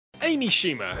Amy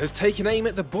Schumer has taken aim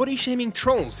at the body-shaming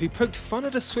trolls who poked fun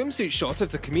at a swimsuit shot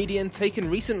of the comedian taken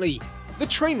recently. The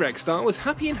Trainwreck star was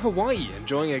happy in Hawaii,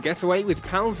 enjoying a getaway with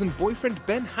pals and boyfriend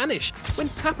Ben Hanisch, when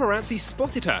paparazzi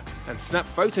spotted her and snapped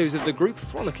photos of the group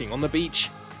frolicking on the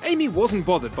beach. Amy wasn't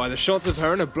bothered by the shots of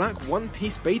her in a black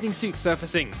one-piece bathing suit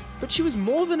surfacing, but she was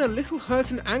more than a little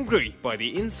hurt and angry by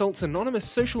the insults anonymous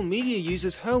social media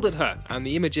users hurled at her and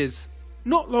the images.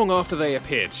 Not long after they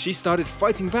appeared, she started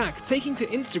fighting back, taking to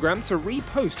Instagram to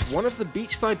repost one of the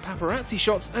beachside paparazzi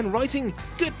shots and writing,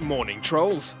 "Good morning,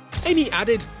 trolls." Amy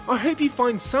added, "I hope you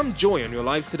find some joy on your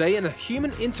lives today in a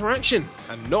human interaction,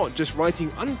 and not just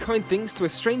writing unkind things to a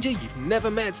stranger you've never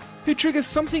met, who triggers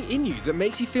something in you that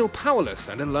makes you feel powerless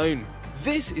and alone.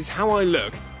 This is how I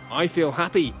look. I feel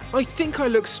happy. I think I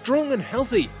look strong and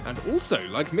healthy, and also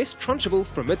like Miss Trunchbull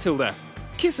from Matilda.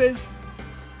 Kisses."